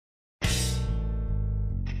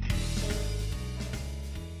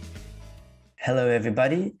Hello,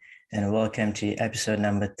 everybody, and welcome to episode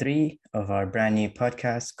number 3 of our brand new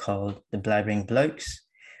podcast called The Blabbering Blokes.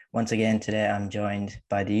 Once again, today I'm joined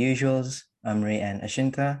by the usuals, Amri and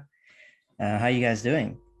Ashinta. How you guys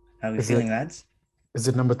doing? How are we feeling, lads? Is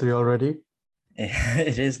it number 3 already?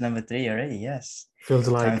 It is number 3 already, yes.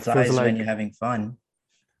 Time flies when you're having fun.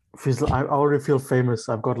 I already feel famous.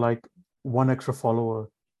 I've got like one extra follower.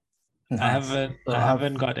 Nice. I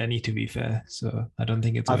haven't got any, to be fair, so I don't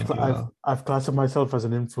think it's going to well. I've classified myself as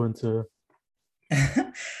an influencer.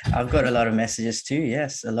 I've got a lot of messages too.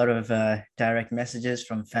 Yes, a lot of direct messages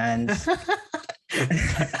from fans.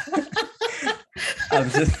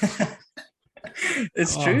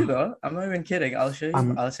 It's true though. I'm not even kidding. I'll show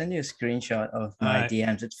you. I'll send you a screenshot of my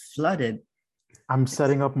DMs. It's flooded. I'm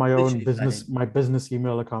setting up my own business, my business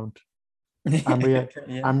email account.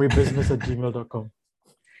 amribusiness@gmail.com.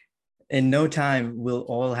 In no time, we'll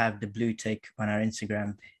all have the blue tick on our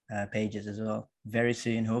Instagram pages as well. Very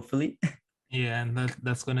soon, hopefully. Yeah, and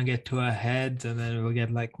that's gonna get to our heads, and then we'll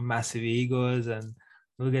get like massive egos, and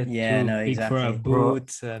we'll get big for our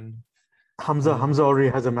boots. And Hamza already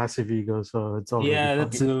has a massive ego, so it's all. Yeah,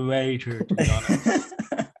 that's very true. To be honest.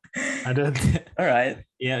 I don't. All right.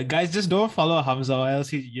 Yeah, guys, just don't follow Hamza, or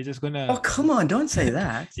else you're just gonna. Oh, come on! Don't say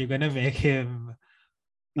that. You're gonna make him.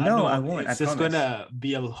 No, I won't. It's just gonna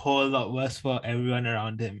be a whole lot worse for everyone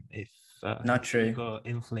around him if not true. Ego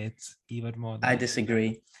inflates even more. I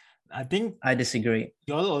disagree. I disagree.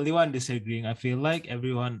 You're the only one disagreeing. I feel like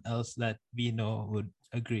everyone else that we know would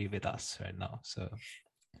agree with us right now. So,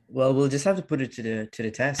 well, we'll just have to put it to the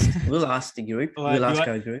test. We'll ask the group. We'll ask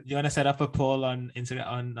our group. You want to set up a poll on Instagram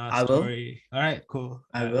on our story? All right, cool.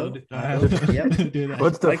 I will. Yep. Do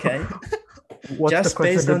that. Okay. Just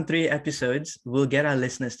based on 3 episodes, we'll get our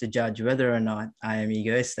listeners to judge whether or not I am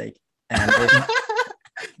egoistic. And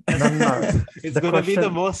it's going to be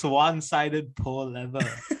the most one-sided poll ever.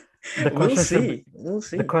 We'll see.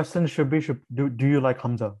 The question should be: do you like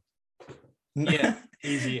Hamza? Yeah,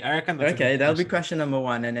 easy. I reckon. Okay, that'll be question number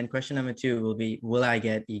 1, and then question number 2 will be: will I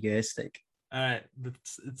get egoistic? All right.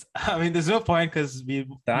 I mean, there's no point because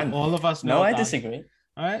all of us know. No, I disagree.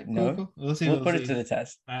 All right, cool. We'll see. We'll put it to the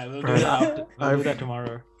test. All right, we'll do that. We'll do that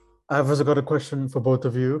tomorrow. I've also got a question for both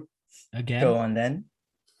of you. Again. Go on then.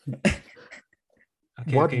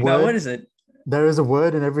 What word? Now, what is it? There is a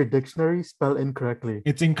word in every dictionary spelled incorrectly.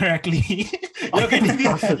 It's incorrectly. You're getting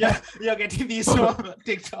these from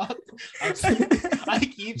TikTok. I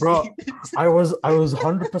keep Bro, I was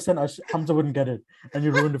 100% Hamza wouldn't get it, and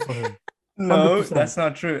you ruined it for him. No, 100%. That's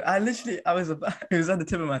not true. It was at the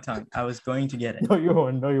tip of my tongue. I was going to get it. No, you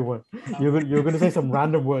weren't. You're going to say some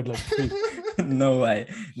random word like please. No way.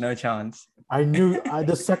 No chance. I knew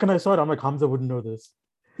the second I saw it, I'm like, Hamza wouldn't know this.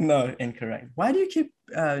 No, incorrect. Why do you keep,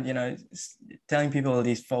 telling people all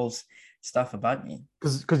these false stuff about me?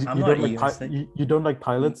 Because you don't like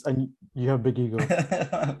pilots and you have big ego.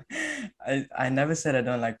 I never said I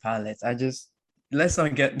don't like pilots. Let's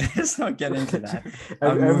not get into that.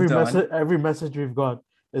 every message we've got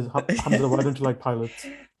is Hamza, why don't you like pilots?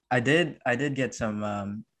 I did get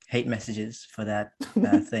some hate messages for that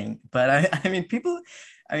thing, but I mean people.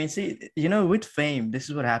 I mean, see, with fame, this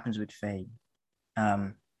is what happens with fame.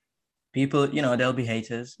 People, there'll be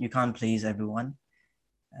haters. You can't please everyone,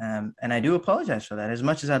 and I do apologize for that. As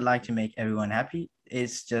much as I'd like to make everyone happy,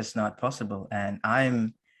 it's just not possible, and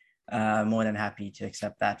I'm more than happy to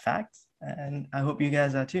accept that fact. And I hope you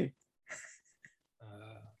guys are too.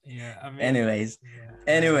 Yeah. I mean, anyways,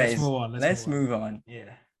 let's move on.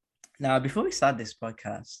 Yeah. Now, before we start this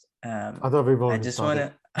podcast, I thought we've already I just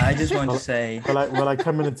want to say. We're like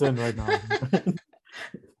 10 minutes in right now.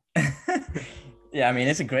 Yeah, I mean,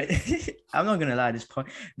 it's a great. I'm not gonna lie. This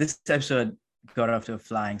episode got off to a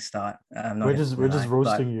flying start. We're just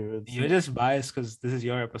roasting you. You're just biased because this is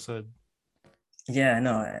your episode. Yeah,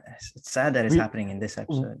 no, it's sad that it's happening in this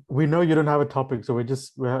episode. We know you don't have a topic, so we're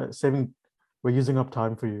using up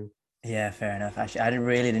time for you. Yeah, fair enough. Actually, I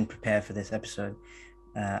really didn't prepare for this episode.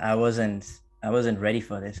 I wasn't ready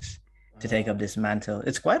for this to take up this mantle.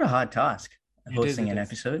 It's quite a hard task hosting an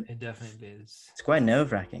episode. It definitely is. It's quite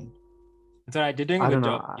nerve-wracking. It's all right. You're doing a good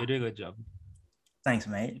job. You're doing a good job. Thanks,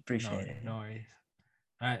 mate. Appreciate it. No worries.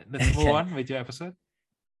 All right, let's move on with your episode.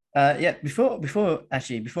 Before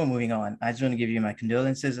moving on, I just want to give you my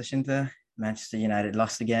condolences, Ashinta. Manchester United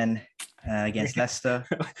lost again against Leicester.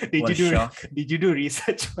 Did you do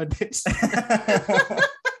research for this?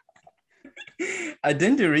 I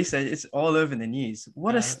didn't do research. It's all over the news.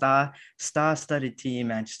 What a star-studded team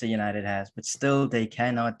Manchester United has, but still they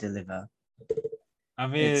cannot deliver. I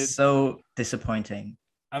mean, it's so disappointing.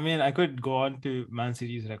 I mean, I could go on to Man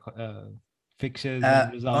City's fixtures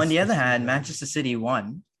and results. On the other hand, Manchester City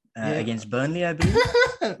won against Burnley, I believe.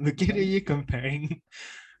 Look at you comparing.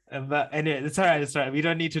 But anyway, it's all right. It's all right. We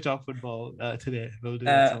don't need to talk football today. We'll do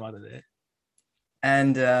that some other day.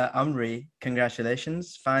 And Amri,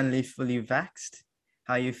 congratulations. Finally fully vaxxed.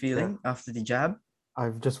 How are you feeling after the jab?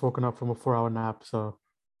 I've just woken up from a 4-hour nap, so.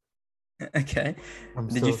 Okay.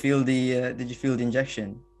 Did you feel the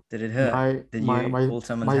injection? Did it hurt? Did you hold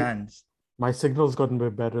someone's hands? My signal's gotten a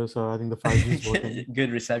bit better, so I think the 5G is working.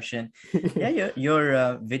 Good reception. Yeah,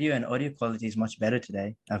 your video and audio quality is much better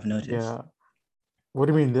today, I've noticed. Yeah. What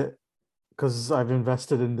do you mean? Because I've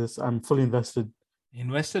invested in this. I'm fully invested.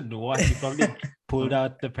 Invested what? You probably pulled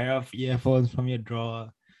out the pair of earphones from your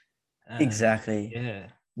drawer. Exactly. Yeah.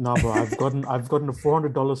 No, bro. I've gotten a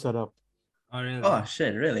 $400 setup. Oh, really? Oh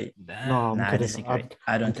shit! Really? Damn. No, I'm kidding. I disagree.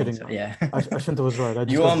 I don't think so. Yeah. Ashinta was right.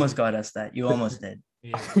 You almost got us that. You almost did.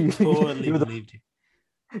 Yeah, totally believed you.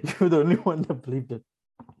 You were the only one that believed it.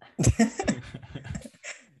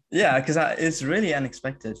 Yeah, because it's really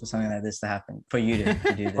unexpected for something like this to happen. For you to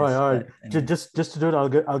do this. All right. Just to do it, I'll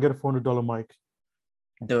get a $400 mic.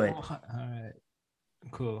 Do it. All right.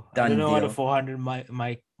 Cool. Done I don't know deal. what a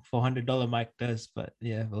 $400 mic does, but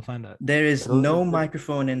yeah, we'll find out. There is no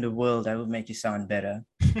microphone in the world that will make you sound better.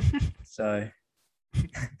 So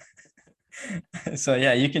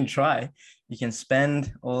yeah, you can try. You can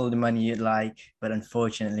spend all the money you'd like, but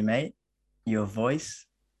unfortunately, mate, your voice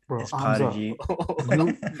is part of you.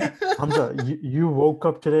 Hamza, you woke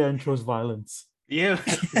up today and chose violence. Yeah.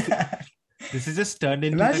 This is just turned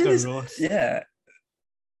into like a roast. Yeah.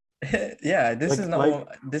 Yeah, this is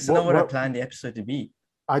not what I planned the episode to be.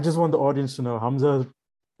 I just want the audience to know Hamza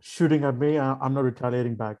shooting at me. I'm not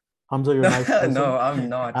retaliating back. Hamza, you're a nice person. No, I'm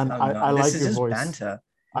not. And I like your voice. Banter.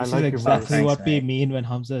 This is exactly what we mean when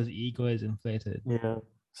Hamza's ego is inflated. Yeah.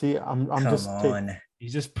 See, I'm just. Come on. You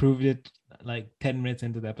just proved it like 10 minutes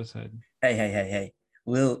into the episode. Hey.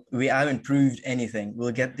 We haven't proved anything.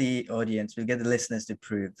 We'll get the audience, we'll get the listeners to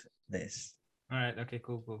prove this. All right. Okay,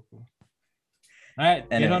 cool. All right,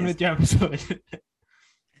 get on with your episode.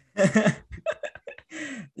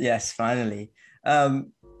 Yes, finally.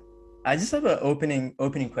 I just have an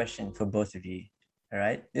opening question for both of you. All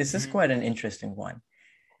right. This is quite an interesting one.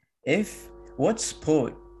 What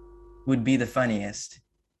sport would be the funniest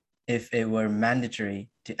if it were mandatory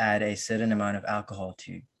to add a certain amount of alcohol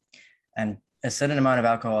to? And a certain amount of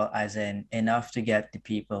alcohol as in enough to get the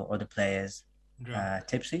people or the players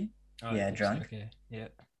tipsy. Tipsy, drunk. Okay. Yeah.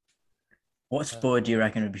 What sport do you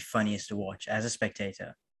reckon would be funniest to watch as a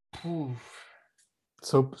spectator?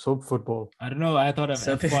 Soap football. I don't know. I thought of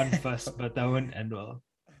F1 first, but that wouldn't end well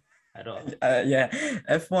at all. Yeah,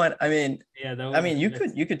 F1. I mean, yeah.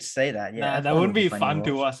 You could say that. Yeah, that wouldn't be fun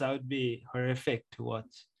to watch. That would be horrific to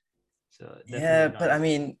watch. So yeah, but I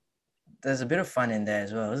mean, there's a bit of fun in there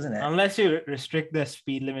as well, isn't it? Unless you restrict the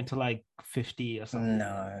speed limit to like 50 or something.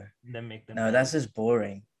 No. Then make them. No, that's just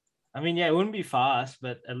boring. I mean, yeah, it wouldn't be fast,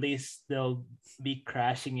 but at least they'll be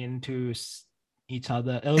crashing into each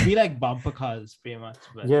other. It'll be like bumper cars, pretty much.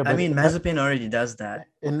 But yeah, I mean, Mazepin already does that.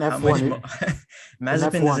 In F1,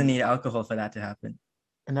 Mazepin doesn't need alcohol for that to happen.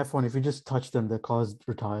 In F1, if you just touch them, their car's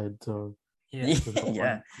retired. So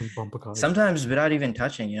yeah, bumper cars. Sometimes without even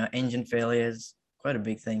touching, engine failures, quite a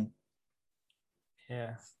big thing.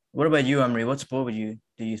 Yeah. What about you, Amri? What sport do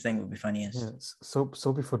you think would be funniest? Yeah,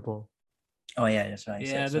 soapy football. Oh yeah, that's right.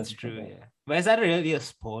 Yeah, that's true. Football. Yeah, but is that really a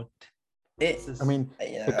sport? It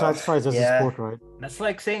classifies as a sport, right? That's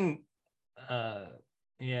like saying,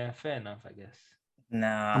 yeah, fair enough, I guess.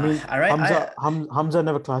 Nah, I mean, Hamza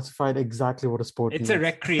never classified exactly what a sport is. It's a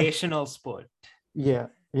recreational sport. Yeah,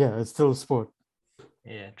 it's still a sport.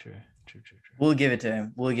 Yeah, true. We'll give it to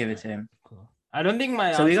him. Cool. I don't think my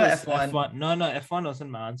answer we got is F1. No, F1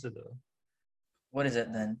 wasn't my answer though. What is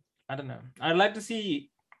it then? I don't know. I'd like to see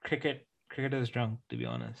cricketers drunk, to be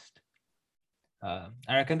honest. I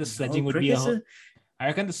reckon the sledging would be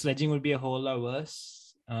a whole lot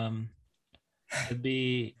worse. It'd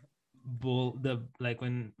be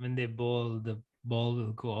when they bowl, the ball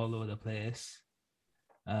will go all over the place.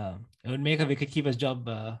 It would make a wicketkeeper's job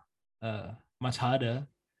much harder.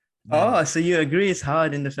 Oh, so you agree it's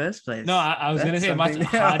hard in the first place? No, I was going to say much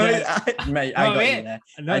harder. Mate, I got you there.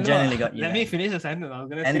 I genuinely got you. Let me finish the sentence. I was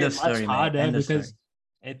going to say much harder because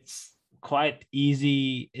it's quite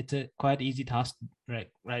easy. It's a quite easy task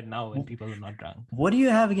right now when people are not drunk. What do you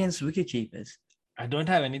have against wicketkeepers? I don't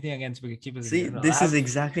have anything against wicketkeepers. See, this is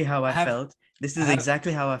exactly how I felt. This is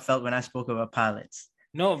exactly how I felt when I spoke about pilots.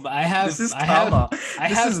 No, but I have. This is karma.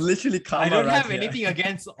 This is literally karma. I don't have anything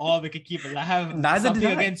against all wicketkeepers. I have something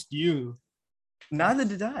against you. Neither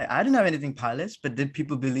did I. I didn't have anything pilots, but did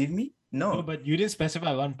people believe me? No, but you didn't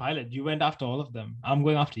specify one pilot. You went after all of them. I'm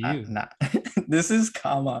going after you. Nah. This is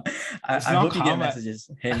karma. I It's not hope you get karma. messages.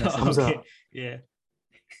 Hey, messages. Hamza, Okay. Yeah.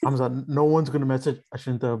 Hamza, no one's gonna message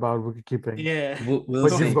Ashinta about wicketkeeping. Yeah. We'll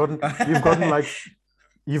But see.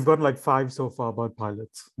 you've gotten like 5 so far about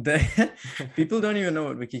pilots. People don't even know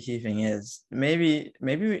what wicketkeeping is. Maybe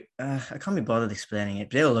I can't be bothered explaining it.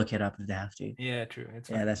 They'll look it up if they have to. Yeah, true. It's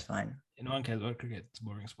Yeah, fine. that's fine. No one cares about cricket. It's a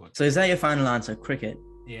boring sport. So is that your final answer, cricket?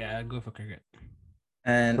 Yeah, I'd go for cricket.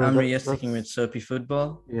 And Bro, Amri, you're sticking with soapy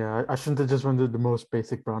football? Yeah, Ashinta just went with the most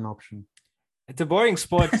basic brown option. It's a boring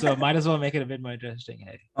sport, so might as well make it a bit more interesting.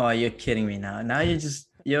 Hey. Oh, you're kidding me now. Now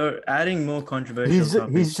you're adding more controversial He's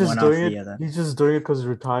topics just one doing after it. the other. He's just doing it because he's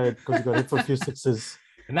retired, because he got hit for a few sixes.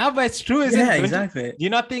 No, but it's true, isn't it? Yeah, Don't exactly. Do you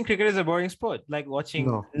not think cricket is a boring sport? Like watching.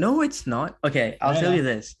 No. No, it's not. Okay, I'll tell Yeah. you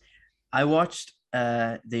this. I watched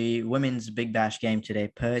the women's Big Bash game today.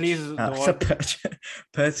 Please don't.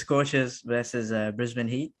 Perth Scorchers versus Brisbane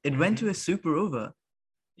Heat. It went to a super over.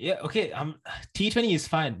 Yeah, okay. T20 is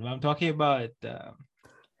fine. I'm talking about.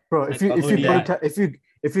 Bro, Like, if you ODI.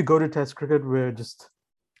 if you go to Test cricket, we're just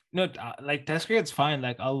No, like Test cricket's fine.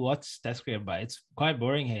 Like I'll watch Test cricket, but it's quite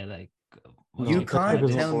boring here. Like No, You Test can't cricket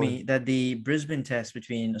is tell boring. me that the Brisbane test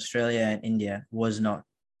between Australia and India was not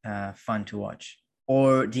fun to watch,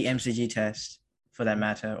 or the MCG test for that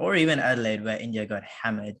matter, or even Adelaide where India got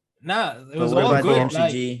hammered. Nah, it But was what all about the good.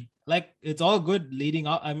 MCG? Like it's all good leading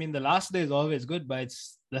up. I mean, the last day is always good, but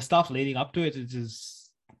it's the stuff leading up to it is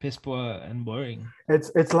just piss poor and boring.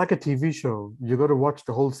 it's like a TV show. You got to watch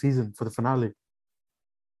the whole season for the finale.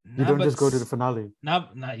 You don't just go to the finale. Now,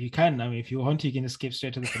 you can. I mean, if you want to, you can just skip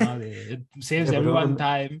straight to the finale. It saves Yeah, but everyone only-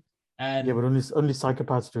 time. And Yeah, but only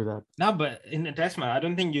psychopaths do that. no, but in a test match, I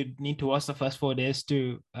don't think you need to watch the first 4 days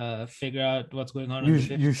to figure out what's going on.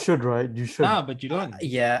 You should, right? You should. Nah, but you don't.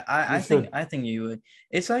 Yeah, You I think you would.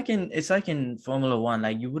 It's like in Formula One.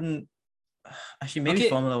 Like you wouldn't. Actually, maybe Okay,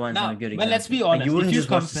 Formula One's now, not a good but example. let's be Like, honest, you if wouldn't you just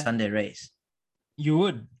watch the compare- Sunday race. You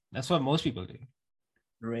would. That's what most people do.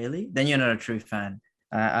 Really? Then you're not a true fan.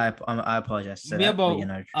 I apologize. To Yeah, that, but you're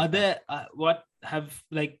not a true are fan. there what have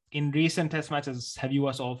like in recent test matches? Have you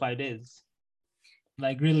watched all 5 days?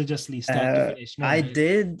 Like religiously, start to finish? No, I right?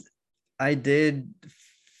 did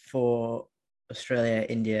for Australia,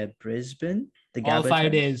 India, Brisbane. The all Gabba 5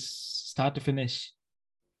 test. days, start to finish.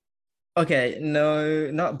 Okay,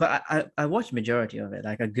 no, not. But I watched majority of it,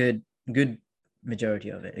 like a good majority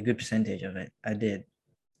of it, a good percentage of it. I did.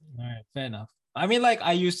 All right, fair enough. I mean, like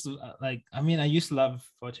I used to I used to love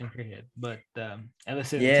watching cricket, but ever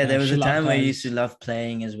since Yeah, there was a Sri time where I Lanka used to is- love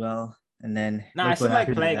playing as well, and then Nah, I look still what like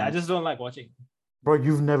happened to playing. I that. just don't like watching. Bro,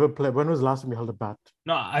 you've never played. When was the last time you held a bat?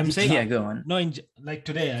 No, I'm saying Yeah, go on. no. Like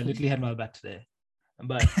today, I literally had my bat today,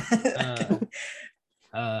 but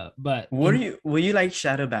but Were you like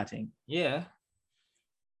shadow batting? yeah.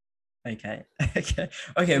 Okay.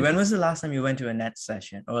 Okay. When was the last time you went to a net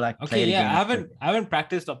session or like Okay, played a yeah, game I of cricket? haven't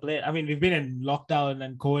practiced or played. I mean, we've been in lockdown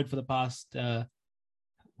and COVID for the past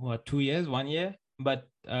 2 years, 1 year. But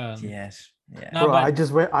Yes. Yeah. no, Bro, but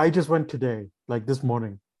I just went today, like this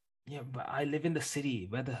morning. yeah, but I live in the city.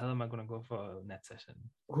 Where the hell am I gonna go for a net session?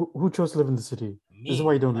 Who chose to live in the city? Me, This is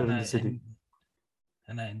why you don't live and in the city.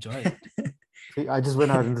 And I enjoy it. See, I just went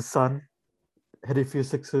out in the sun, hit a few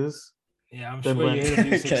sixes. Yeah, I'm Then sure when- you hit a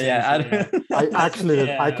few sixes. Okay. Yeah. I don't. I actually,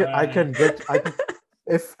 Yeah, I can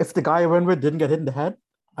if the guy I went with didn't get hit in the head,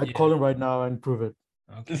 I'd Yeah. call him right now and prove it.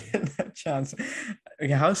 Okay. No chance.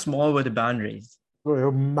 Okay. How small were the boundaries? Bro, it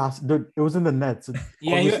was massive. Dude, it was in the nets.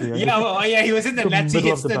 Yeah, Obviously, I yeah, just- well, yeah. He was in the the net. He middle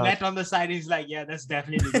hits of the the bat. net on the side. He's like, yeah, that's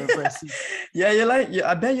definitely good for a seat. Yeah. You're like.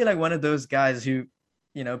 I bet you're like one of those guys who,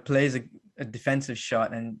 plays a defensive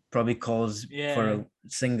shot and probably calls for Yeah. a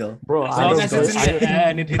single. Bro, As I long don't as it's in play- the air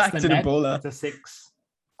and it hits Back the to the net, bowler. it's a 6.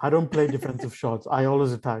 I don't play defensive shots. I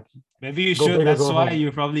always attack. Maybe you Go should. big or That's go why home.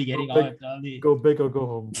 you're probably getting Go big. out early. Go big or go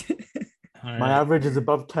home. All My right. average is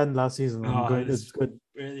above 10 last season. I'm Oh, going. that's It's good.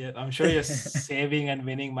 Brilliant. I'm sure you're saving and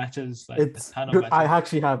winning matches like It's a ton of dude, matches. I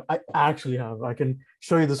actually have. I can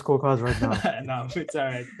show you the scorecards right now. No, it's all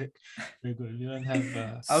right. We're good. We don't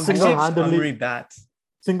have. I've Single-handedly- watched Amri bat.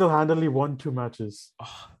 Single-handedly won 2 matches.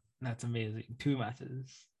 Oh, that's amazing. 2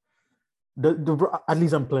 matches. At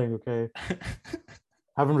least I'm playing. Okay,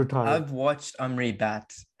 haven't retired, I've watched Amri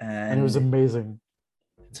bat, and it was amazing.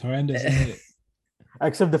 It's horrendous, isn't it?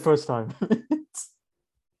 Except the first time.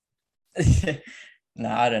 No,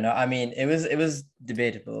 I don't know. I mean, it was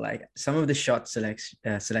debatable. Like some of the shot selection.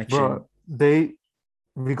 Bro,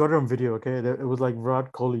 we got it on video. Okay, it was like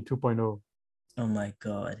Virat Kohli 2.0. Oh my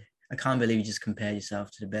god, I can't believe you just compared yourself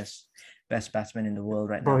to the best batsman in the world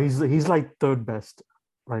right Bro, now. he's like third best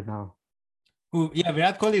right now.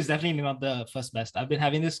 Virat Kohli is definitely not the first best. I've been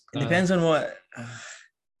having this. It depends on what.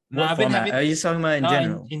 No, What I've been format? having. Are you talking about in No,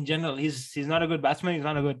 general? in general, he's not a good batsman. He's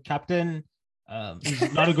not a good captain.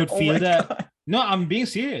 He's not a good Oh my fielder. God. No, I'm being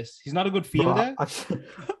serious. He's not a good Bro, fielder.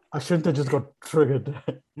 I shouldn't have just got triggered.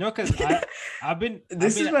 No, because I've been.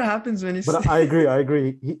 This is what happens when you. But I agree.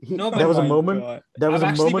 No, there but- was a Oh my moment. God. There was I've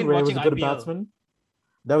a actually moment been where he was a watching good IPL. batsman.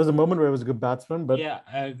 There was a moment where he was a good batsman, but Yeah,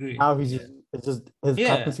 I agree. now he's just it's just his Yeah.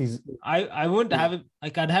 captaincy's. I wouldn't have him.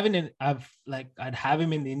 Like I'd have him I'd have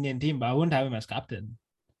him in the Indian team, but I wouldn't have him as captain.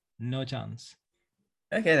 No chance.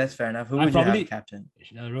 Okay, that's fair enough. Who I would you probably- have captain?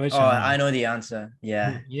 Rohit Oh, Sharma. I know the answer.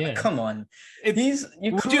 Yeah. Yeah. Come on. It's-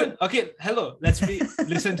 You Would can't. okay, hello.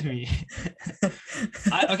 Listen to me.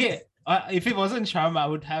 If it wasn't Sharma, I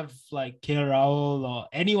would have like KL Rahul or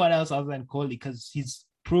anyone else other than Kohli because he's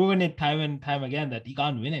proven it time and time again that he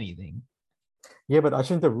can't win anything. Yeah, but I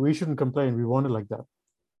think that we shouldn't complain. We want it like that.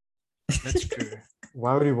 That's true.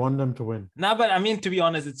 Why would he want them to win? No, but I mean, to be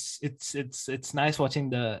honest, it's nice watching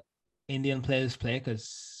the Indian players play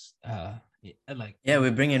because Yeah, we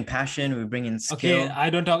bring in passion, we bring in skill. okay, I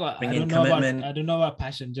don't bring in commitment. I don't know about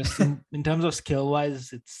passion. Just in terms of skill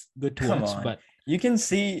wise, it's good to Come watch. on. But You can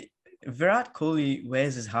see Virat Kohli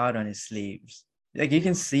wears his heart on his sleeves. Like you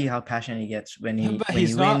can see how passionate he gets when he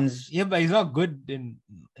wins. Yeah, but he's not good in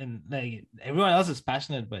like everyone else is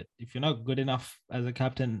passionate. But if you're not good enough as a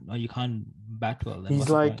captain or you can't bat well, then He's what's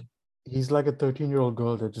the like point? he's like a 13-year-old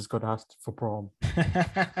girl that just got asked for prom.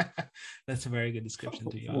 That's a very good description,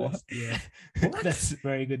 to be What? honest. Yeah, What? that's a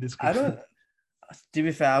very good I description. don't. To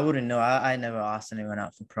be fair, I wouldn't know. I never asked anyone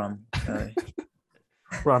out for prom. So.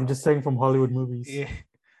 Bro, I'm just saying from Hollywood movies. Yeah,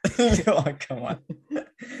 Oh, come on.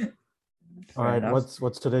 All Fair right, enough.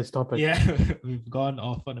 what's today's topic? yeah, we've gone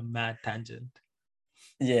off on a mad tangent.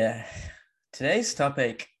 Yeah. Today's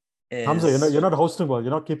topic is. Hamza, you're not hosting well.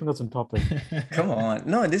 You're not keeping us on topic. Come on.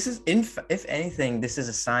 No, this is if anything, this is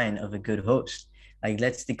a sign of a good host. Like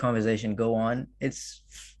lets the conversation go on. It's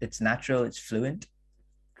natural, it's fluent,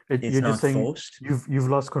 it's You're not just saying forced. you've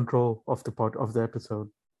lost control of the part of the episode.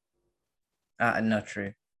 Not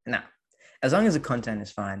true. No. As long as the content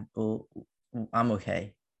is fine, I'm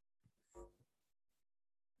okay.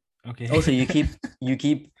 Okay. Also, you keep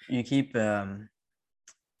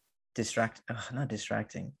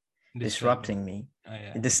disrupting me. Oh,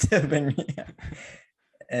 yeah. Disturbing me.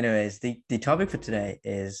 Anyways, the topic for today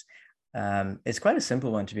is it's quite a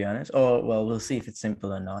simple one, to be honest. Or well, we'll see if it's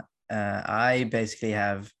simple or not. I basically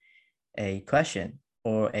have a question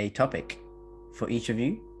or a topic for each of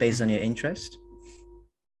you based on your interest.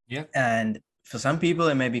 Yeah. And for some people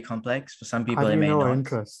it may be complex, for some people How do it you may know not. my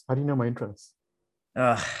interests? How do you know my interests?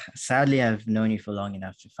 Sadly, I've known you for long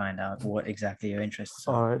enough to find out what exactly your interests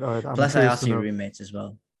are. All right. I'm Plus, I curious asked to your know. roommates as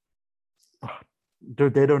well.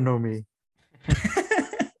 Dude, they don't know me.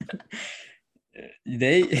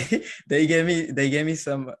 they gave me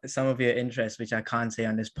some of your interests which I can't say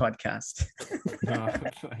on this podcast.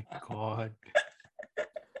 Oh my god.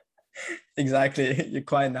 Exactly. You're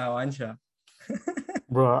quiet now, aren't you?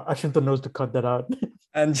 Bro, I shouldn't have known to cut that out.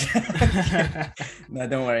 And no,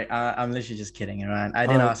 don't worry. I'm literally just kidding around. I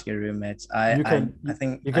didn't ask your roommates. I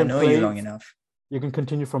think I know you long enough. You can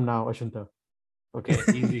continue from now, Ashinta. Okay.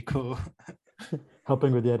 Easy, cool.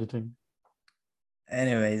 Helping with the editing.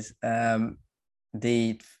 Anyways, I'll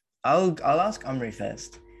ask Amri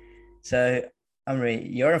first. So Amri,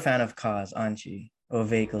 you're a fan of cars, aren't you? Or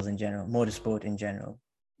vehicles in general, motorsport in general.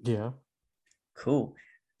 Yeah. Cool.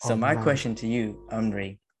 So Oh, my man. question to you,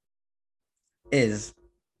 Amri, is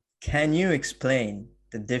can you explain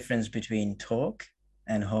the difference between torque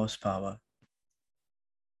and horsepower?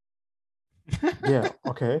 Yeah.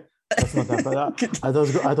 Okay. That's not that bad. I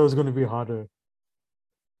thought it was going to be harder.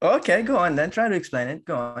 Okay, go on then. Try to explain it.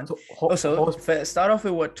 Go on. So, Start off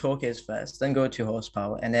with what torque is first, then go to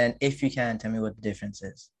horsepower, and then if you can, tell me what the difference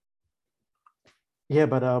is. yeah,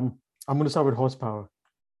 but I'm going to start with horsepower.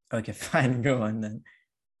 Okay, fine. Go on then.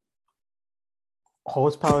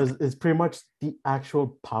 Horsepower is pretty much the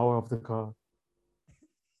actual power of the car.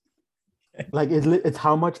 Like it's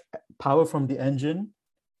how much power from the engine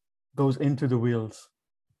goes into the wheels.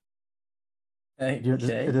 Okay.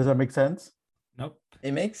 Does that make sense? Nope.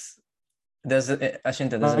 It makes.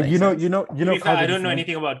 Ashinta, does it make you know, sense? you know, To be fair, cars I are don't know different.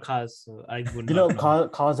 anything about cars, so I wouldn't. You know,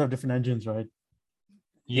 cars have different engines, right?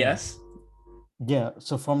 Yes. Yeah.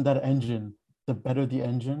 So from that engine, the better the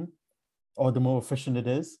engine, or the more efficient it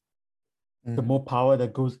is, the more power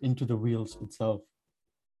that goes into the wheels itself.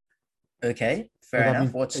 Okay, So fair that enough.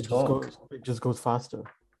 means What's it torque? it just goes faster.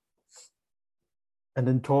 And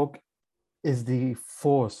then torque is the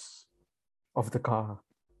force of the car,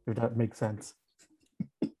 if that makes sense.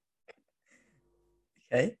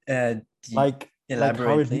 Okay. Like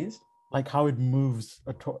Elaborate, please. like how it moves.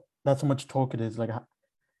 That's how much torque it is. Like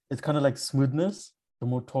it's kind of like smoothness. The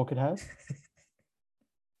more torque it has.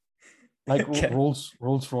 Like Okay.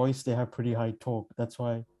 Rolls Royce, they have pretty high torque. That's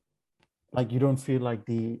why, like, you don't feel like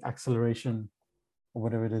the acceleration or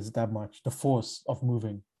whatever it is that much. The force of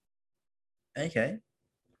moving. Okay.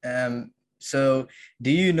 So do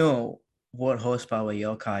you know what horsepower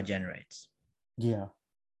your car generates? Yeah,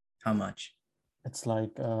 How much? it's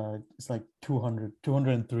like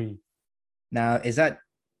 203. Now, is that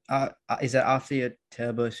after your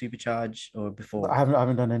turbo supercharge or before? I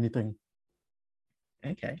haven't done anything.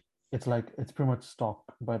 Okay. It's pretty much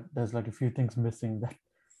stock, but there's like a few things missing that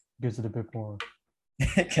gives it a bit more.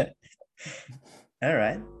 Okay. All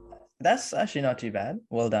right. That's actually not too bad.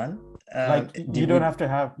 Well done. Like you don't have to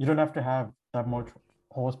have that much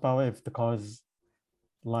horsepower if the car is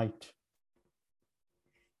light.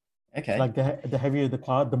 Okay. Like the heavier the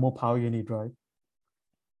car, the more power you need, right?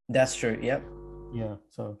 That's true. Yep. Yeah.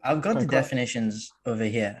 So I've got the quite- definitions over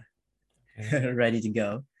here, ready to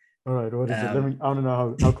go. All right. What is it? I want to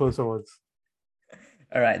know how close I was.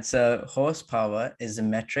 All right. So horsepower is a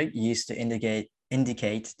metric used to indicate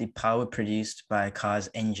the power produced by a car's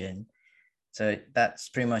engine. So that's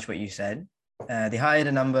pretty much what you said. The higher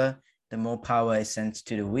the number, the more power is sent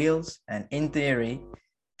to the wheels, and in theory,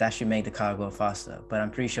 that should make the car go faster. But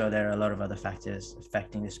I'm pretty sure there are a lot of other factors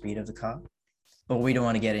affecting the speed of the car. But we don't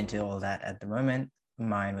want to get into all that at the moment.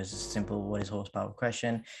 Mine was a simple what is horsepower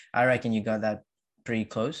question. I reckon you got that pretty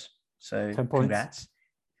close. So 10 points. Congrats.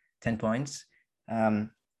 10 points.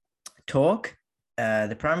 Torque.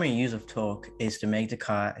 The primary use of torque is to make the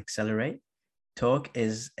car accelerate. Torque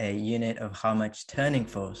is a unit of how much turning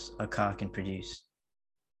force a car can produce.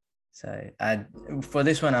 So for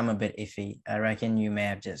this one, I'm a bit iffy. I reckon you may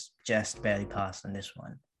have just barely passed on this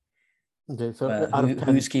one. Okay, so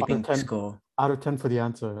who's keeping score? Out of 10 for the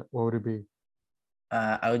answer, what would it be?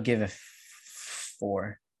 I would give a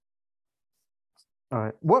 4. All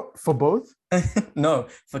right. What, for both? No,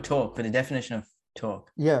 for torque, for the definition of torque.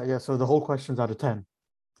 Yeah. So the whole question's out of 10.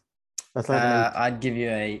 That's like an 8. I'd give you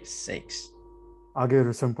a 6. I'll give it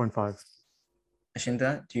a 7.5.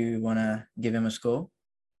 Ashinta, do you want to give him a score?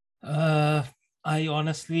 I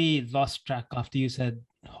honestly lost track after you said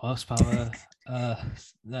horsepower.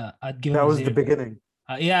 I'd give that him was 0. the beginning.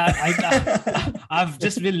 I've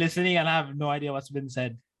just been listening and I have no idea what's been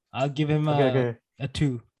said. I'll give him a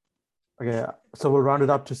 2. Okay, so we'll round it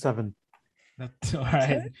up to 7. That's all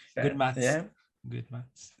right. Fair. Good maths. Yeah. Good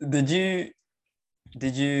maths.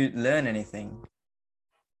 Did you learn anything?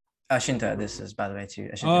 Ashinta, this is by the way too.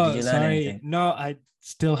 Ashinta, did you learn anything? No, I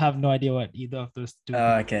still have no idea what either of those two.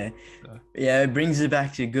 Okay. So. Yeah, it brings you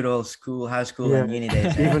back to good old high school and uni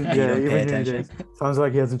days. Even uni days. Sounds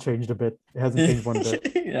like he hasn't changed a bit. It hasn't changed one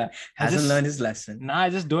bit. Yeah, hasn't learned his lesson. No, I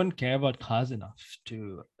just don't care about cars enough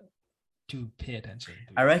to pay attention.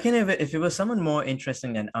 I reckon if it was someone more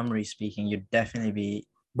interesting than Amri speaking, you'd definitely be.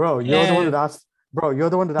 Bro, you're the one that asked. Bro, you're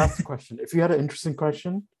the one that asked the question. If you had an interesting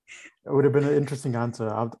question, it would have been an interesting answer.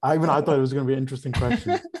 I thought it was going to be an interesting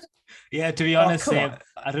question. Yeah, to be honest, I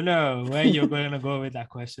don't know where you're going to go with that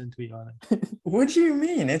question, to be honest. What do you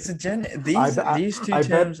mean? It's a these two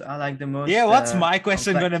terms are like the most. Yeah, what's my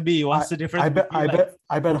question going to be? What's the difference? I bet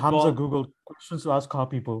Hamza Googled questions to ask car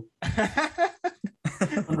people.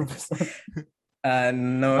 100%.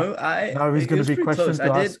 No, now he's going to be questions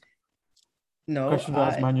to ask. No, question to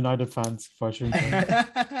ask Man United fans for sure.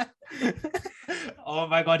 Oh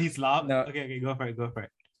my God, he's laughing. No. Okay, go for it.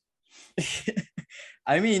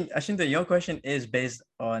 I mean, Ashinta, your question is based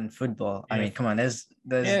on football. Yeah. I mean, come on, there's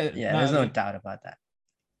no doubt about that.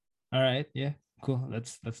 All right, yeah, cool.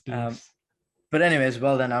 Let's do this. But anyways,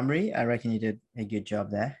 well done, Amri. I reckon you did a good job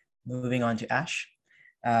there. Moving on to Ash.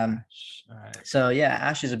 All right. So yeah,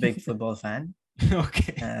 Ash is a big football fan.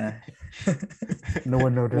 Okay. No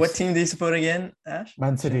one noticed. What team do you support again, Ash?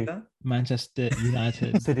 Man City. Manchester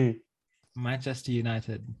United. City. Manchester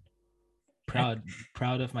United. Proud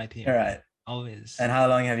of my team. All right. Always. And how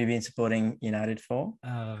long have you been supporting United for?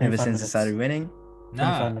 Ever since it started winning?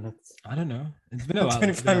 25 minutes. I don't know. It's been a while.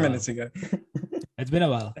 25 minutes ago. It's been a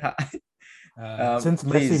while. Since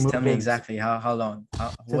please tell me exactly how long.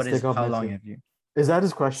 How long have you? Is that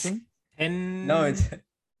his question? No, it's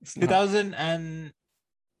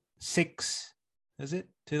 2006. Was it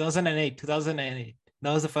 2008? 2008.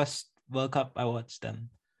 That was the first World Cup I watched, and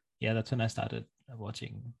yeah, that's when I started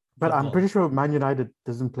watching. But football. I'm pretty sure Man United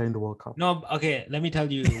doesn't play in the World Cup. No, okay. Let me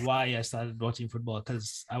tell you why I started watching football.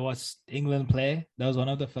 Because I watched England play. That was one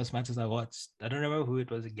of the first matches I watched. I don't remember who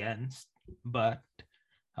it was against, but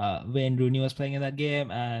Wayne Rooney was playing in that game,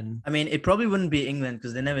 and I mean, it probably wouldn't be England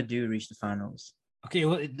because they never do reach the finals. okay,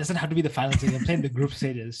 well, it doesn't have to be the finals. I'm playing the group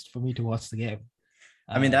stages for me to watch the game.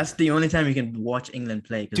 I mean, that's the only time you can watch England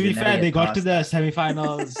play. To be fair, they got to the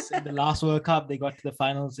semi-finals in the last World Cup. They got to the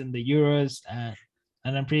finals in the Euros, and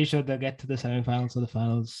I'm pretty sure they'll get to the semi-finals or the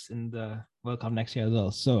finals in the World Cup next year as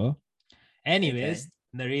well. So, anyways,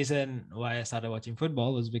 the reason why I started watching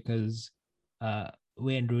football was because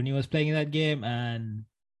Wayne Rooney was playing in that game, and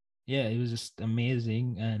yeah, it was just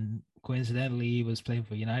amazing. And coincidentally, he was playing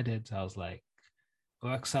for United, so I was like,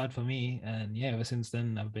 works out for me. And yeah, ever since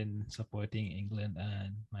then, I've been supporting England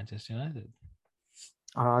and Manchester United.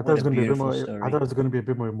 I thought it was going to be a bit more. I thought it was going to be a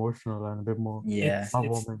bit more emotional and a bit more. Yeah,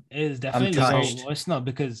 it's definitely very emotional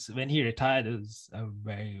because when he retired, it was a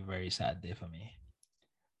very, very sad day for me.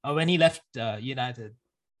 Or when he left United,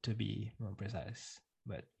 to be more precise.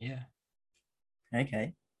 But yeah.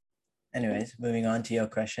 Okay. Anyways, moving on to your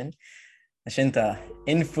question, Ashinta.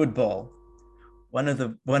 In football, one of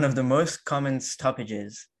the most common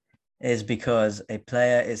stoppages is because a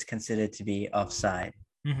player is considered to be offside.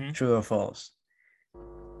 Mm-hmm. True or false?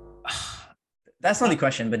 That's not the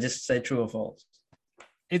question, but just say true or false.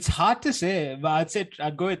 It's hard to say, but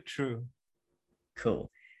I'd go with true.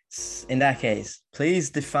 Cool. In that case, please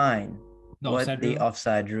define what the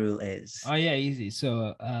offside rule is. Oh yeah, easy.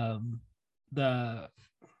 So I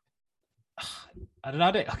don't know.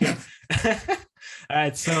 Okay. All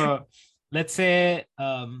right. So let's say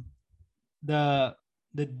the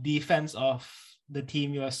defense of the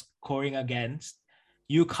team you're scoring against,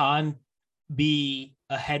 you can't be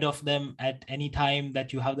ahead of them at any time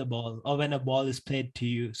that you have the ball or when a ball is played to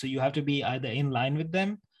you. So you have to be either in line with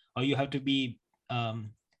them or you have to be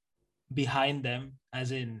behind them,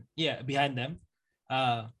 as in behind them.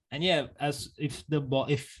 And yeah, as if what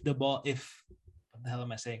the hell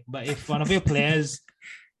am I saying? But if one of your players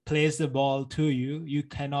plays the ball to you, you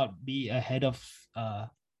cannot be ahead of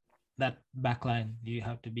that back line. You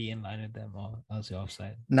have to be in line with them or else you're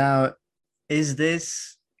offside. Now, is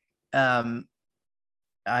this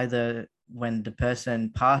either when the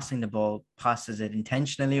person passing the ball passes it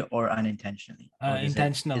intentionally or unintentionally? Or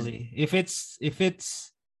intentionally. If it's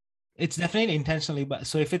definitely intentionally, but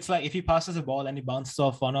so if it's like if he passes a ball and it bounces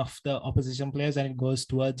off one of the opposition players and it goes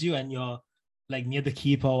towards you and you're like near the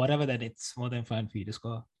keeper or whatever, then it's more than fine for you to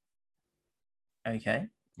score. Okay.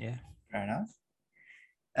 Yeah. Fair enough.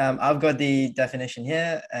 I've got the definition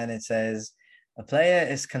here, and it says a player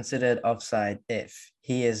is considered offside if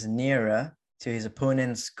he is nearer to his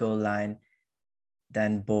opponent's goal line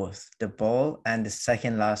than both the ball and the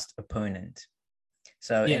second last opponent.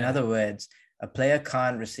 So in other words, a player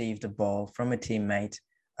can't receive the ball from a teammate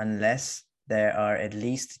unless there are at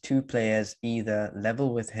least two players either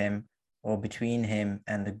level with him or between him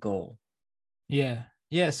and the goal. Yeah.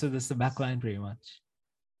 Yeah. So that's the back line pretty much.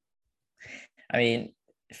 I mean,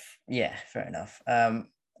 yeah, fair enough.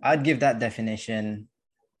 I'd give that definition.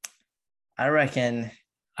 I reckon.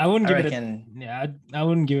 I wouldn't give it. I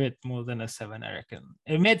wouldn't give it more than a 7. I reckon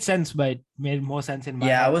it made sense, but it made more sense in my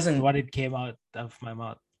head. I wasn't what it came out of my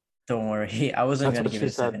mouth. Don't worry, I wasn't going to give it a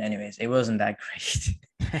 7 anyways. It wasn't that great.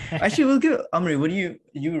 Actually, we'll give Amri. What do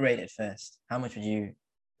you rate it first? How much would you?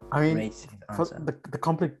 I mean,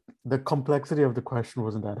 the complexity of the question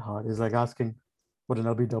wasn't that hard. It's like asking what an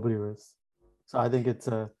LBW is. So I think it's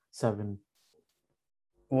a 7.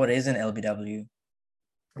 What is an LBW?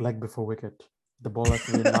 Leg before wicket. The ball has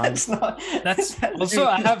to be in line. That's also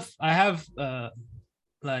I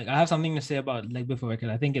have something to say about leg before wicket.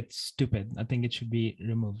 I think it's stupid. I think it should be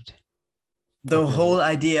removed. The whole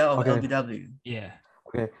idea of LBW. Yeah.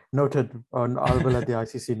 Okay, noted. I will let the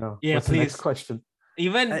ICC know. Yeah, What's please. The next question.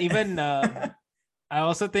 Even I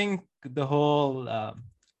also think the whole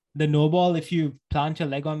the no ball, if you plant your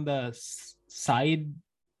leg on the side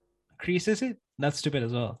creases it, that's stupid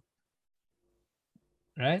as well.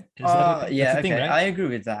 Right? Okay. Right? I agree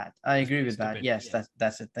with that. Yes,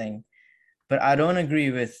 that's a thing. But I don't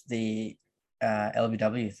agree with the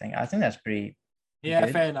LBW thing. I think that's pretty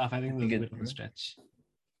good. Fair enough. I think that's a bit of a stretch.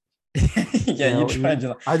 You tried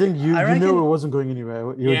to. I think you knew it wasn't going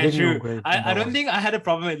anywhere. True. I don't think I had a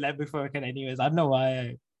problem with leg before wicket anyways. I don't know why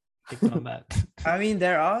I picked on that. I mean,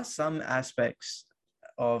 there are some aspects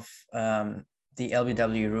of the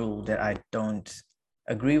LBW rule that I don't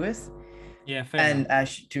agree with. Yeah, fair and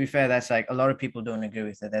to be fair, that's like a lot of people don't agree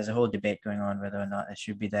with it. There's a whole debate going on whether or not it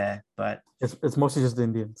should be there, but it's mostly just the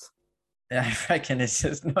Indians. I reckon it's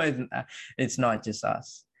not just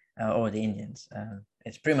us or the Indians.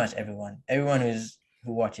 It's pretty much everyone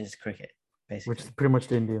who watches cricket, basically. Which is pretty much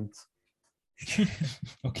the Indians.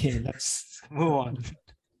 Okay, let's move on.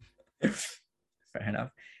 Fair enough.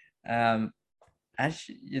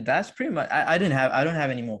 Actually, that's pretty much. I don't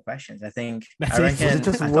have any more questions. I think That's I it.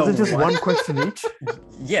 reckon. Was it just one question each?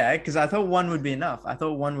 Yeah, because I thought one would be enough. I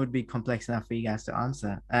thought one would be complex enough for you guys to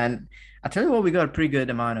answer. And I tell you what, we got a pretty good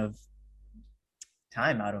amount of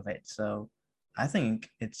time out of it. So I think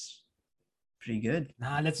it's pretty good.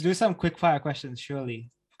 Nah, let's do some quick fire questions.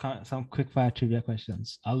 Surely, some quick fire trivia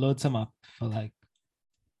questions. I'll load some up for like.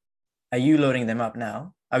 Are you loading them up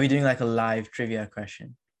now? Are we doing like a live trivia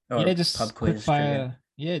question? Or Yeah, just pub quick quiz fire. trivia?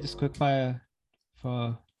 Yeah, just quick fire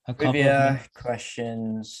for a couple of Trivia minutes.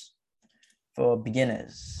 questions for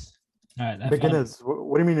beginners. All right, Beginners.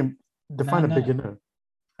 What do you mean? Define Nah. a beginner.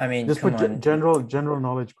 I mean, Just come put on. general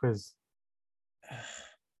knowledge quiz.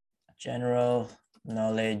 General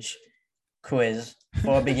knowledge quiz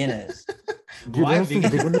for beginners. Why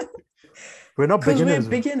Beginners? We're not Because beginners. we're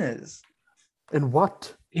beginners. In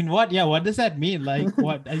what? In what? Yeah, what does that mean? Like,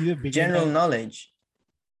 what are you a beginner? General knowledge.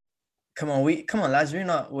 Come on, lads. We're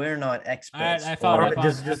not experts. All right, I found. Alright,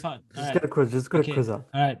 just All get a quiz. Just get Okay. a quiz out.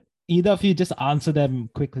 right. Either of you just answer them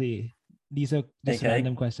quickly. These are just Okay.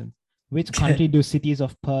 random questions. Which country do cities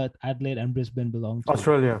of Perth, Adelaide, and Brisbane belong to?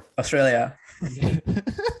 Australia. Australia.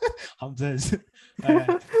 Hamza's. All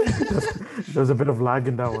right. There's a bit of lag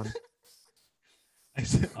in that one.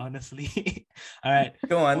 Honestly. All right.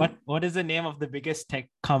 Go on. What is the name of the biggest tech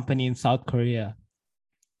company in South Korea?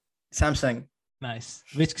 Samsung. Nice.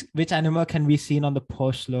 Which animal can be seen on the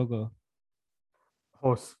Porsche logo?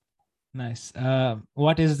 Horse. Nice.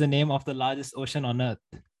 What is the name of the largest ocean on Earth?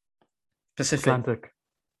 Pacific. Atlantic.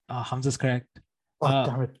 Hamza's correct. Oh,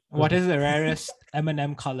 damn it. What is the rarest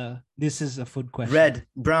M&M color? This is a food question. Red.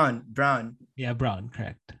 Brown. Yeah, brown.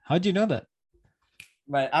 Correct. How do you know that?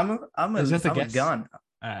 But I'm Is this a a guess? gun.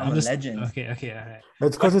 All right, I'm a legend. Okay. All right.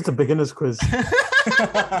 It's because it's a beginner's quiz.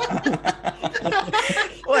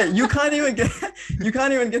 What? You can't even get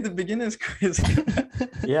the beginners quiz.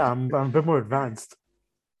 Yeah, I'm a bit more advanced.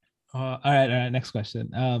 All right. Next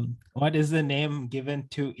question. What is the name given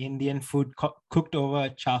to Indian food cooked over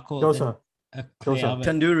charcoal? Dosa. in a clay Dosa.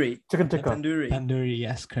 oven? Tandoori. Chicken tikka. Tandoori. Tandoori,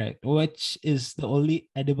 yes, correct. Which is the only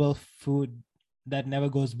edible food that never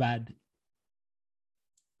goes bad?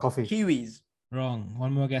 Coffee. Kiwis. Wrong.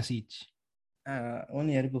 One more guess each.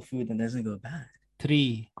 Only edible food that doesn't go bad.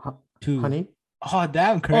 3, 2. Honey. Oh,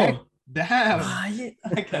 damn, correct. Damn. Yeah.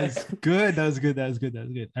 That's good. That was good.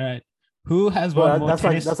 All right. Who has Well, won more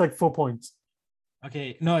tennis? that's like 4 points.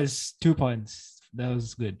 Okay, no, it's 2 points. That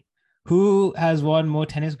was good. Who has won more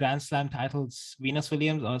tennis Grand Slam titles, Venus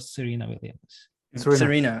Williams or Serena Williams?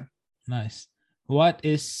 Serena. Nice. What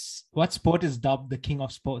sport is dubbed the king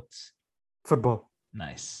of sports? Football.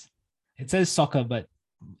 Nice. It says soccer, but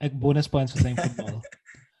like bonus points for saying football.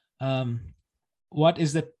 What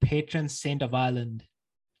is the patron saint of Ireland?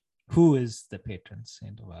 Who is the patron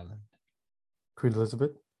saint of Ireland? Queen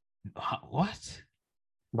Elizabeth. What?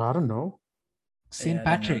 But I don't know. Saint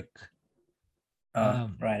I don't know.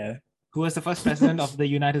 Patrick. Righto. Who was the first president of the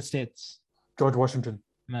United States? George Washington.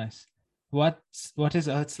 Nice. What is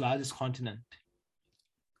Earth's largest continent?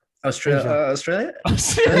 Australia?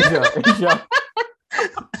 Asia.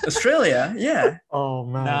 Australia, yeah. Oh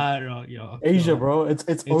man. Nah, no, yo. Asia, no. bro. It's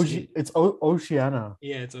Oceania.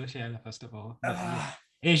 Yeah, it's Oceania, first of all. But, yeah. Ah,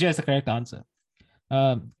 Asia is the correct answer.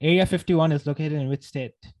 Area 51 is located in which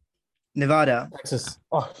state? Nevada. Texas.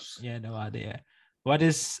 Oh, Yeah, Nevada. Yeah. What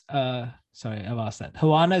is sorry, I've asked that.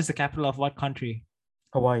 Havana is the capital of what country?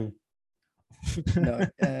 Hawaii. No,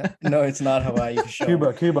 no, it's not Hawaii for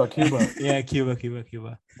sure. Cuba. Yeah, Cuba.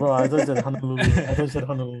 Bro, I thought you said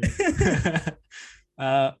Honolulu.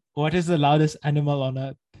 What is the loudest animal on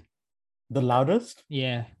Earth? The loudest?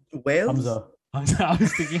 Yeah. Wales? Hamza. I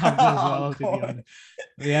was thinking Hamza as well, Oh, to be God. honest.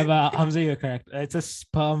 Yeah, Hamza, you're correct. It's a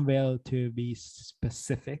sperm whale to be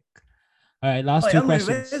specific. All right, last Wait, two Amri,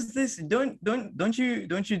 questions. where's this? Don't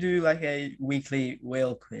you do like a weekly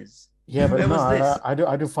whale quiz? Yeah, but Where no, was this?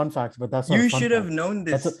 I do fun facts, but that's not a You fun should have fact. known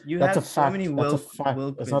this. You That's a have so fact. many That's whale a fact.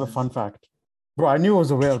 quizzes. It's not a fun fact. Bro, I knew it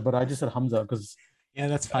was a whale, but I just said Hamza because Yeah,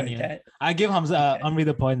 that's funny. Okay. I give Hamza Okay. Amri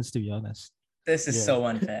the points, to be honest. This is Yeah. so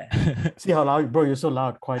unfair. see how loud, bro. You're so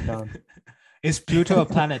loud. Quiet down. Is Pluto a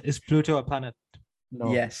planet? Is Pluto a planet?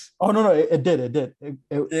 No. Yes. Oh no, it did. They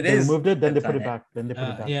is removed it, then a they put it planet. back. Then they put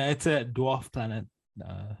it back. Yeah, it's a dwarf planet.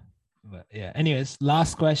 But yeah. Anyways,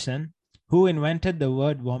 last question. Who invented the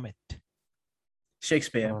word vomit?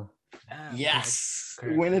 Shakespeare. Oh. Ah, Yes.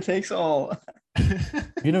 correct. Winner takes all.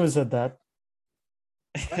 You never said that.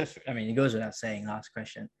 I mean, it goes without saying. Last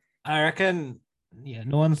question. I reckon Yeah,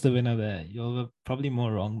 no one's the winner there. You're probably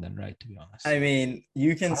more wrong than right, to be honest. I mean,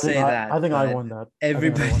 you can say that. I think I won that.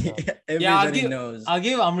 Everybody knows. I'll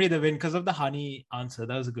give Amri the win because of the honey answer.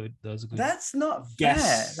 That was good. That's not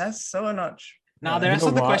guess. Fair. That's so not. Now the rest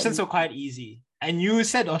of the questions were quite easy. And you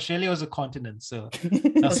said Australia was a continent, so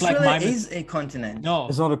that's Australia is a continent. No,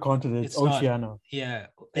 it's not a continent. It's Oceania. Not. Yeah,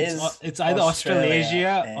 it's either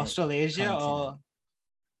Australasia, or.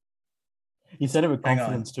 He said it with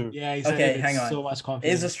confidence too. Yeah, he said it with so much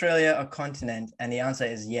confidence. Is Australia a continent? And the answer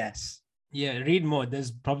is yes. Yeah, read more. There's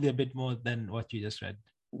probably a bit more than what you just read.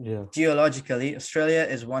 Yeah. Geologically, Australia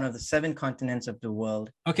is one of the 7 continents of the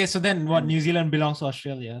world. Okay, so then what? New Zealand belongs to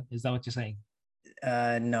Australia? Is that what you're saying?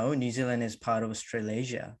 No, New Zealand is part of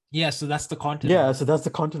Australasia. Yeah, so that's the continent. Yeah, so that's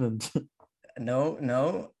the continent.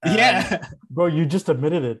 No. Yeah. Bro, you just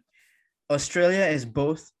admitted it. Australia is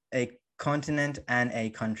both a continent and a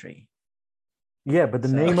country. Yeah, but the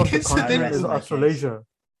name of the continent is Australasia.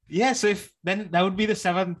 Yeah, so if then that would be the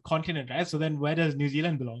 7th continent, right? So then where does New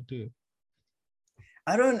Zealand belong to?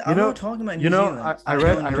 I'm not talking about New Zealand.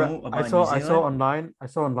 I saw online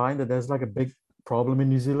that there's like a big problem in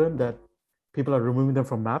New Zealand that people are removing them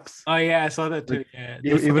from maps. Oh yeah, I saw that too. Yeah.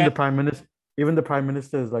 Even the prime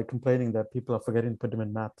minister is like complaining that people are forgetting to put them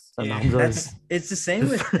in maps. And it's the same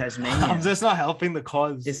with Tasmania. I'm just not helping the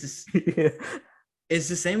cause. It's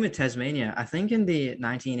the same with Tasmania. I think in the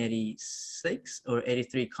 1986 or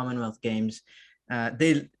 83 Commonwealth Games,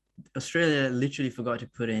 Australia literally forgot to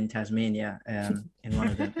put in Tasmania in one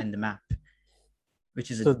of them in the map, which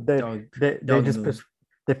is they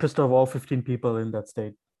pissed off all 15 people in that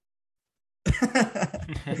state.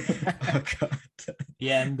 Oh God.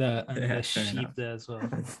 Yeah, and the sheep there as well.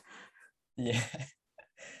 Yeah.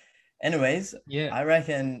 Anyways, I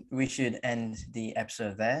reckon we should end the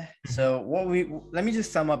episode there. So let me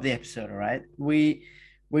just sum up the episode, all right? We're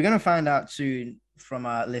gonna find out soon from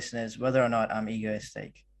our listeners whether or not I'm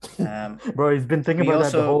egoistic. Bro, he's been thinking about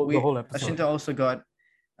that the whole episode. Ashinta also got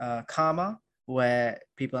karma, where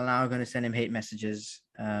people are now going to send him hate messages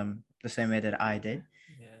the same way that I did.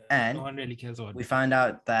 And no one really cares what we found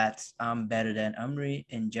out that I'm better than Amri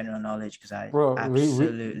in general knowledge because I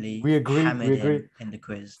we agree in the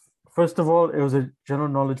quiz. First of all, it was a general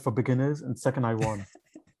knowledge for beginners, and second, I won.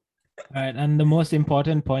 All right, and the most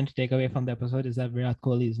important point to take away from the episode is that Virat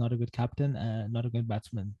Kohli is not a good captain and not a good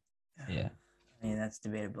batsman. Yeah, I mean that's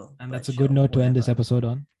debatable. And that's a good note to end this episode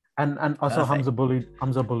on. And also Hamza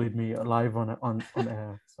bullied me live on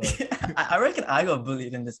air. So. I reckon I got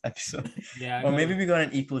bullied in this episode. Yeah. Or maybe we got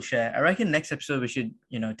an equal share. I reckon next episode we should,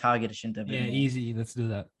 target Ashinta. Yeah, easy. Let's do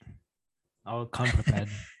that. I'll come prepared.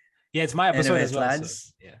 Yeah, it's my episode as well. Lads.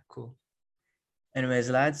 So, yeah, cool.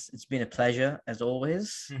 Anyways, lads, it's been a pleasure as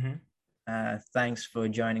always. Mm-hmm. Thanks for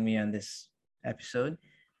joining me on this episode.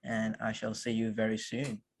 And I shall see you very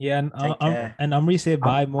soon. Yeah, and Amri say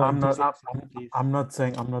bye more. I'm not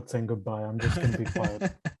saying goodbye. I'm just gonna be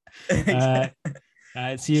quiet.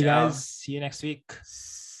 See you guys. See you next week.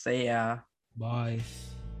 See ya. Bye.